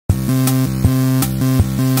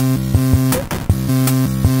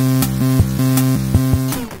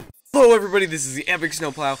Hello everybody, this is the Epic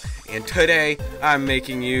Snowplow, and today I'm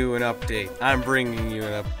making you an update. I'm bringing you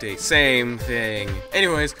an update. Same thing.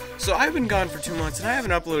 Anyways, so I've been gone for 2 months and I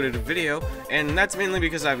haven't uploaded a video, and that's mainly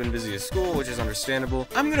because I've been busy at school, which is understandable.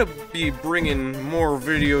 I'm gonna be bringing more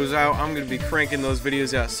videos out. I'm gonna be cranking those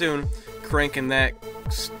videos out soon. Cranking that.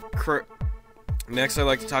 Next, I'd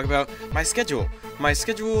like to talk about my schedule.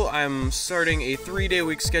 I'm starting a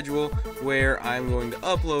 3-day-week schedule where I'm going to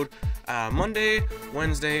upload Monday,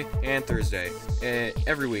 Wednesday, and Thursday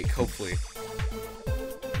every week, hopefully.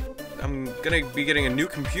 I'm gonna be getting a new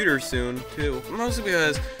computer soon, too. Mostly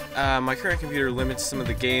because my current computer limits some of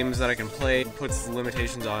the games that I can play, puts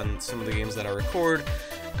limitations on some of the games that I record,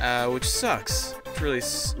 which sucks. It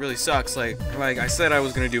really sucks. Like I said, I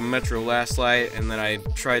was gonna do Metro Last Light, and then I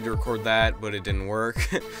tried to record that, but it didn't work.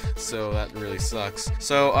 So that really sucks.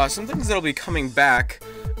 So some things that'll be coming back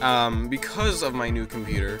because of my new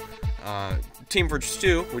computer. Team Fortress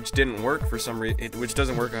 2, which didn't work for some reason, which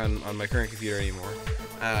doesn't work on my current computer anymore.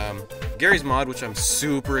 Gary's Mod, which I'm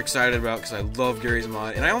super excited about because I love Gary's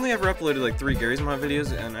Mod, and I only ever uploaded like 3 Gary's Mod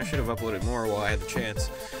videos, and I should have uploaded more while I had the chance.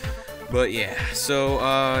 But yeah,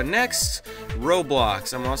 so next,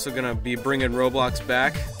 Roblox. I'm also gonna be bringing Roblox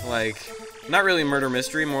back, like, not really murder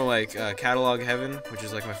mystery, more like Catalog Heaven, which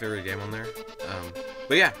is like my favorite game on there.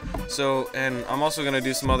 But yeah, so, and I'm also gonna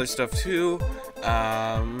do some other stuff too.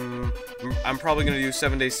 I'm probably gonna do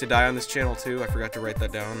 7 Days to Die on this channel too. I forgot to write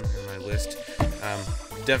that down in my list.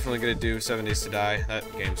 Definitely gonna do 7 Days to Die. That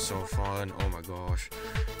game's so fun. Oh my gosh.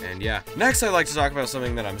 And yeah, next I'd like to talk about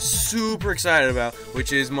something that I'm super excited about,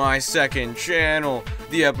 which is my second channel,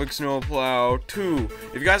 the Epic Snowplow 2.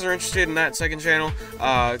 If you guys are interested in that second channel,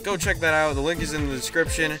 go check that out. The link is in the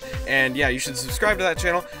description. And yeah, you should subscribe to that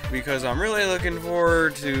channel because I'm really looking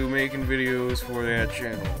forward to making videos for that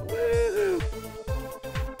channel. Woo!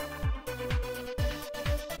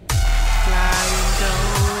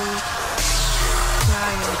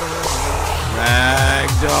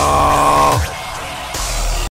 Ragdoll.